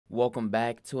Welcome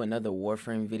back to another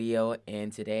Warframe video, and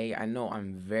today I know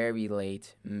I'm very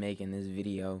late making this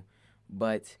video,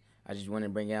 but I just want to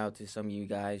bring it out to some of you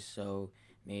guys. So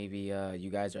maybe you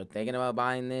guys are thinking about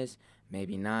buying this,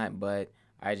 maybe not, but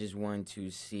I just want to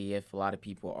see if a lot of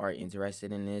people are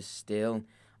interested in this still.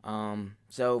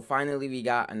 So finally we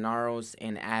got Inaros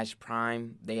and Ash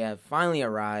Prime. They have finally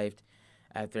arrived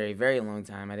after a very long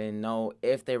time. I didn't know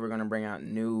if they were going to bring out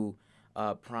new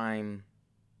Prime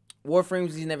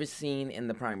Warframes we've never seen in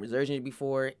the Prime Resurgence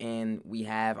before, and we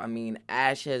have. I mean,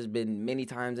 Ash has been many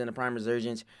times in the Prime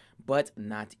Resurgence, but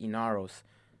not Inaros.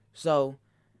 So,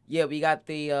 yeah, we got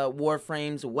the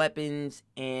Warframes, weapons,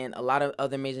 and a lot of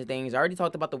other amazing things. I already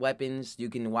talked about the weapons.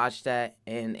 You can watch that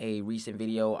in a recent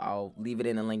video. I'll leave it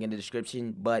in a link in the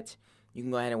description, but you can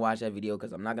go ahead and watch that video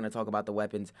because I'm not going to talk about the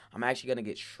weapons. I'm actually going to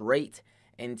get straight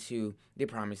into the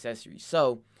Prime accessories.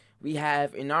 So, we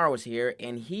have Inaros here,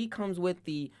 and he comes with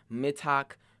the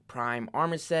Mitok Prime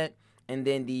armor set, and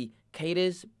then the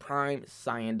Cadis Prime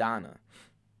Sayandana.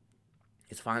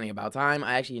 It's finally about time.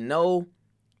 I actually know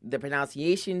the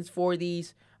pronunciations for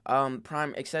these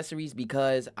Prime accessories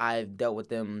because I've dealt with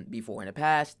them before in the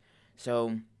past,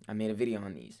 so I made a video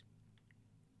on these.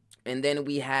 And then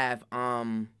we have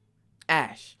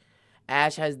Ash.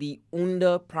 Ash has the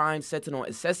Unda Prime Sentinel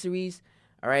accessories.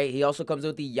 All right, he also comes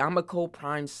with the Yamako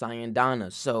Prime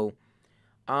Sayandana. So,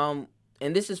 and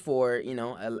this is for, you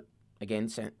know, again,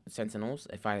 Sentinels,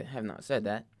 if I have not said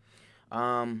that.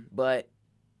 But,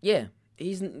 yeah,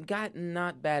 he's got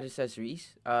not bad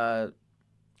accessories.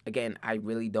 Again, I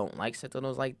really don't like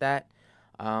Sentinels like that.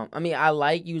 I mean, I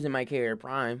like using my MajorKeyAlert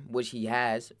Prime, which he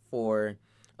has for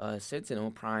Sentinel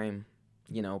Prime,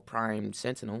 you know, Prime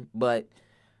Sentinel. But,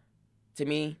 to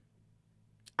me,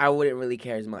 I wouldn't really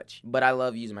care as much, but I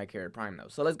love using my MajorKeyAlert Prime though.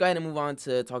 So let's go ahead and move on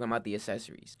to talking about the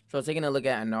accessories. So taking a look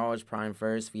at Inaros Prime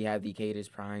first, we have the Cadis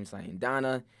Prime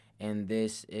Sayandana, and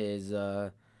this is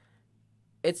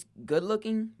it's good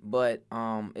looking, but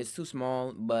it's too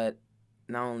small. But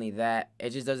not only that,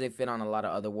 it just doesn't fit on a lot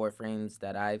of other Warframes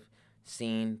that I've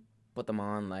seen put them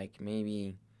on, like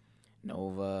maybe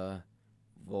Nova,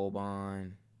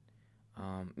 Vauban,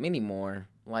 many more.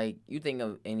 Like, you think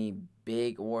of any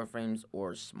big Warframes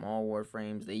or small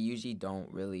Warframes, they usually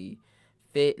don't really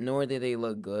fit, nor do they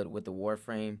look good with the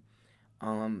Warframe.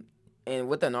 And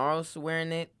with Inaros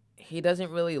wearing it, he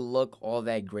doesn't really look all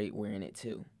that great wearing it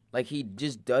too. Like, he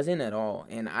just doesn't at all,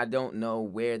 and I don't know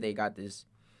where they got this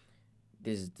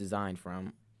design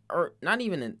from. Or not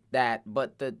even that,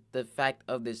 but the fact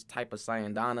of this type of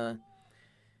Sayandana,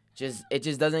 it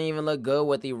just doesn't even look good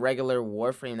with the regular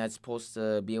Warframe that's supposed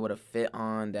to be able to fit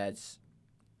on its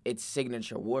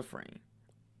signature Warframe,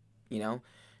 you know?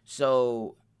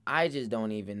 So I just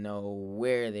don't even know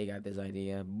where they got this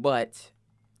idea, but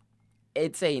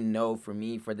it's a no for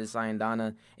me for this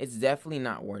Sayandana. It's definitely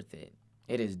not worth it.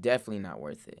 It is definitely not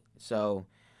worth it. So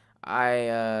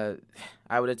I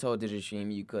would have told Digital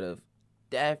Stream you could have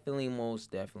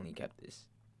most definitely kept this.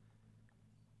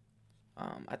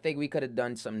 I think we could have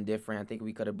done something different. I think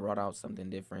we could have brought out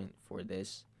something different for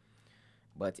this.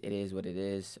 But it is what it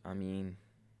is. I mean,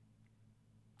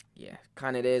 yeah,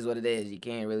 kind of is what it is. You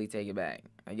can't really take it back,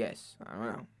 I guess. I don't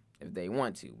know if they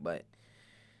want to. But,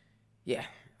 yeah,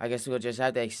 I guess we'll just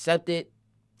have to accept it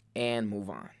and move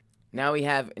on. Now we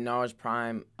have Inaros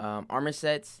Prime armor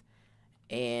sets.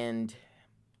 And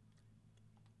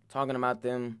talking about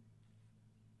them,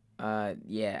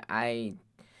 yeah, I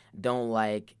don't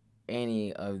like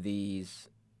any of these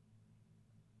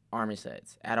armor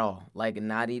sets at all. Like,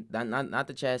 not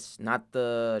the chest, not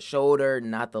the shoulder,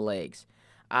 not the legs.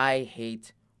 I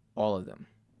hate all of them.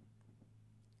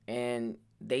 And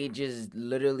they just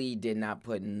literally did not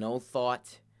put no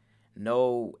thought,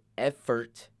 no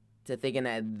effort to thinking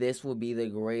that this would be the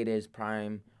greatest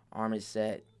Prime armor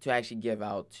set to actually give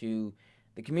out to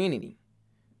the community,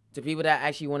 to people that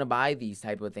actually want to buy these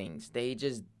type of things. They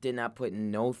just did not put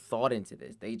no thought into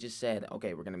this. They just said,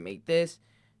 okay, we're going to make this,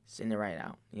 send it right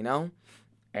out, you know?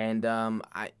 And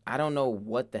I don't know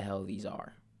what the hell these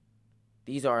are.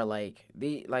 These are like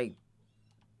the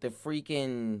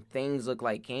freaking things look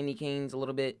like candy canes a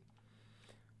little bit.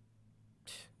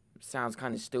 Sounds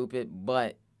kind of stupid,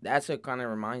 but that's what kind of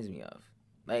reminds me of.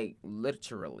 Like,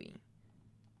 literally.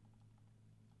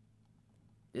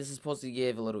 This is supposed to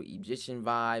give a little Egyptian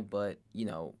vibe, but, you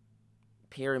know,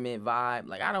 pyramid vibe.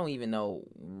 Like, I don't even know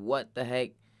what the heck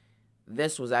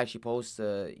this was actually supposed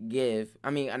to give.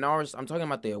 I mean, Inaros, I'm talking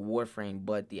about the Warframe,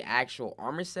 but the actual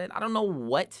armor set, I don't know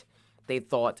what they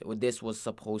thought this was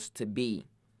supposed to be.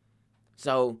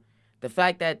 So, the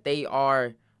fact that they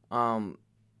are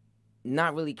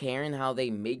not really caring how they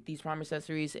make these prime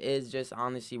accessories is just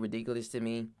honestly ridiculous to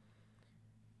me.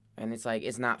 And it's like,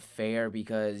 it's not fair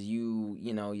because you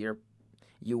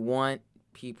want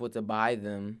people to buy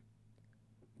them,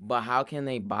 but how can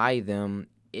they buy them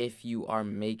if you are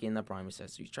making the prime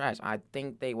accessories trash? I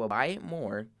think they will buy it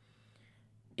more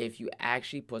if you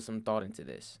actually put some thought into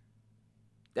this.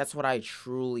 That's what I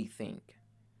truly think.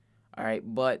 All right,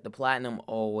 but the platinum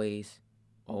always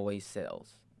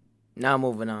sells. Now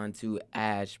moving on to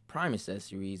Ash prime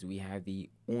accessories, we have the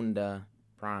Unda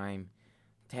prime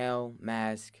tail,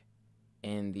 mask,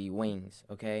 and the wings.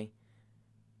 Okay,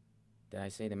 did I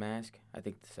say the mask? I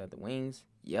think I said the wings.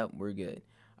 Yep, we're good.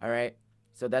 All right,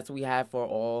 so that's what we have for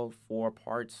all 4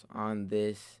 parts on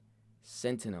this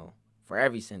Sentinel, for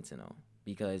every Sentinel,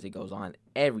 because it goes on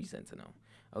every Sentinel.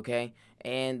 Okay,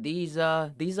 and these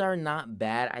are not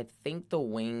bad. I think the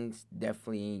wings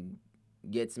definitely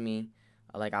gets me.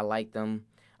 I like them.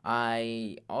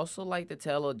 I also like the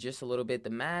tail just a little bit. The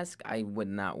mask I would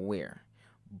not wear,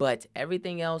 but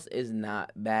everything else is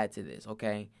not bad to this.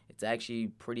 Okay, it's actually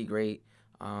pretty great.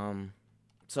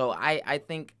 So I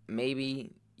think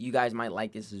maybe you guys might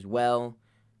like this as well.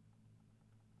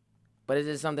 But is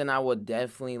it something I would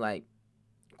definitely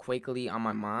quickly on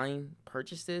my mind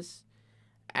purchase this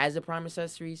as a prime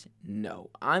accessories? No,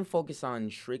 I'm focused on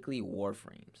strictly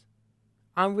Warframes.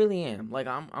 I really am.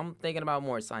 I'm thinking about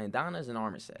more Syandanas and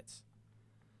armor sets.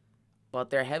 But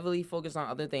they're heavily focused on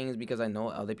other things because I know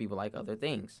other people like other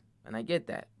things. And I get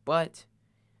that. But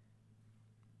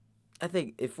I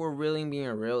think if we're really being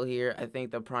real here, I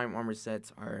think the prime armor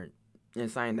sets and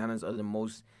Syandanas are the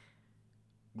most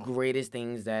greatest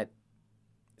things that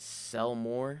sell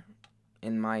more,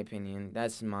 in my opinion.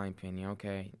 That's my opinion,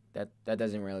 okay? That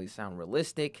doesn't really sound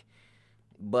realistic,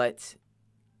 but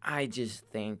I just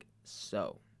think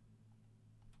so.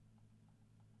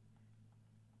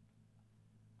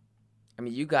 I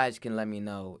mean, you guys can let me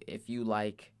know if you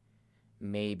like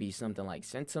maybe something like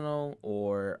Sentinel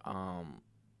or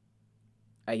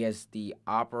I guess the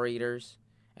operators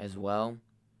as well.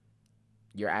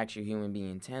 Your actual human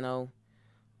being Tenno.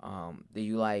 Do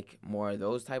you like more of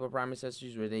those type of prime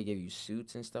accessories where they give you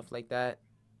suits and stuff like that?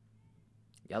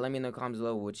 Y'all let me know in the comments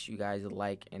below what you guys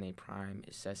like in a prime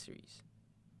accessories.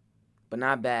 But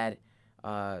not bad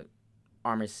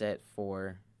armor set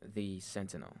for the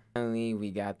Sentinel. Finally, we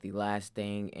got the last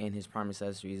thing in his prime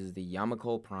accessories is the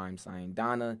Yamako Prime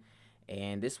Syandana.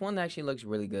 And this one actually looks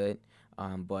really good.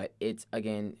 But it's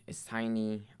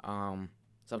tiny.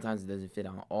 Sometimes it doesn't fit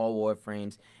on all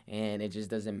Warframes, and it just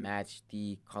doesn't match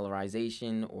the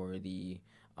colorization or the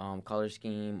color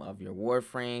scheme of your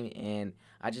Warframe. And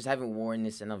I just haven't worn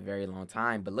this in a very long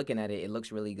time. But looking at it, it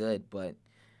looks really good. But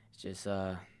it's just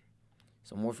some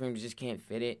Warframes just can't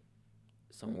fit it.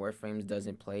 Some Warframes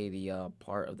doesn't play the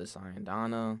part of the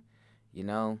Syandana. You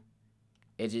know,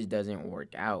 it just doesn't work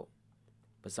out.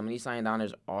 But some of these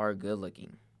Syandanas are good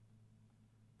looking,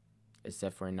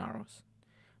 except for Inaros.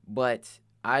 But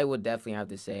I would definitely have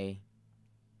to say,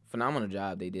 phenomenal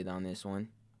job they did on this one.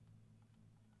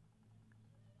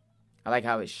 I like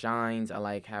how it shines. I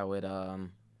like how it,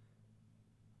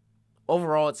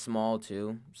 overall it's small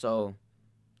too. So,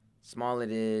 small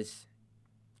it is.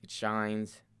 It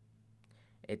shines.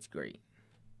 It's great.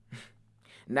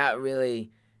 Not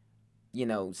really,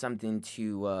 something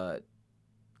to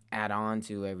add on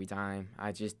to every time.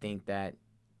 I just think that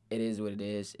it is what it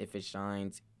is. If it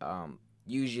shines,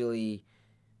 usually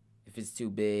if it's too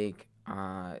big,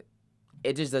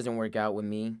 it just doesn't work out with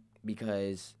me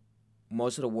because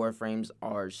most of the Warframes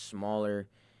are smaller.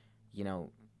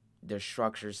 Their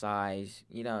structure size,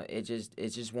 it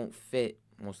just won't fit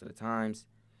most of the times.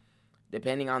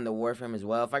 Depending on the Warframe as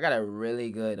well. If I got a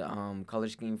really good color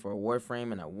scheme for a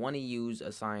Warframe and I want to use a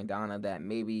Syandana that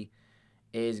maybe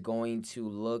is going to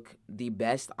look the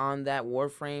best on that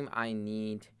Warframe, I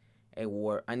need a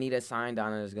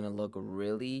Syandana that's going to look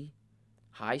really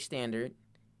high standard,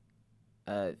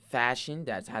 fashion,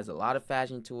 that has a lot of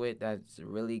fashion to it, that's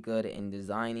really good in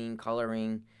designing,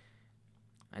 coloring.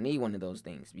 I need one of those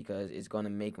things because it's going to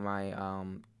make my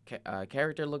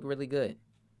character look really good.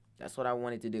 That's what I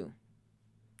wanted to do.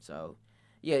 So,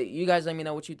 yeah, you guys let me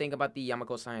know what you think about the Yamako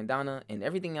Syandana and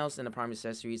everything else in the prime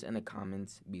accessories in the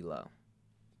comments below.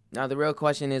 Now, the real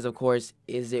question is, of course,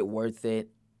 is it worth it?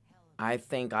 I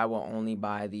think I will only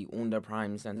buy the Unda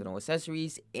Prime Sentinel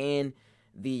accessories and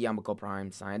the Yamako Prime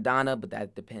Syandana, but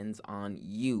that depends on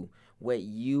you, what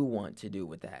you want to do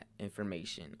with that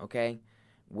information, okay?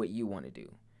 What you want to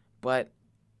do. But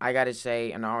I gotta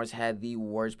say, Inaros had the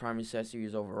worst prime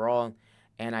accessories overall,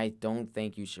 and I don't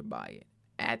think you should buy it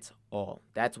at all.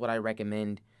 That's what I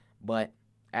recommend, but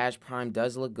Ash Prime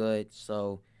does look good,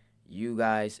 so you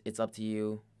guys, it's up to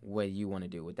you what you want to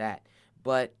do with that.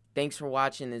 But thanks for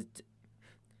watching this.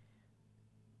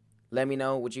 Let me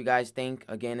know what you guys think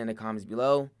again in the comments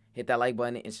below. Hit that like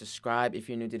button and subscribe if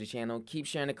you're new to the channel. Keep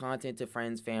sharing the content to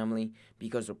friends, family,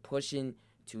 because we're pushing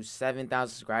to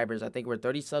 7,000 subscribers. I think we're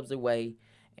 30 subs away,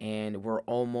 and we're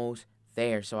almost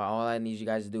there. So all I need you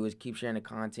guys to do is keep sharing the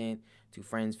content to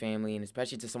friends, family, and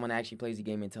especially to someone that actually plays the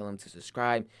game, and tell them to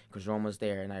subscribe, because we're almost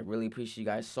there. And I really appreciate you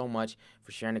guys so much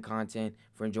for sharing the content,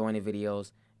 for enjoying the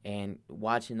videos, and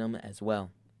watching them as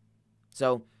well.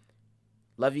 So,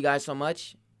 love you guys so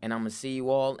much, and I'm going to see you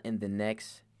all in the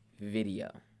next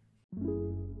video.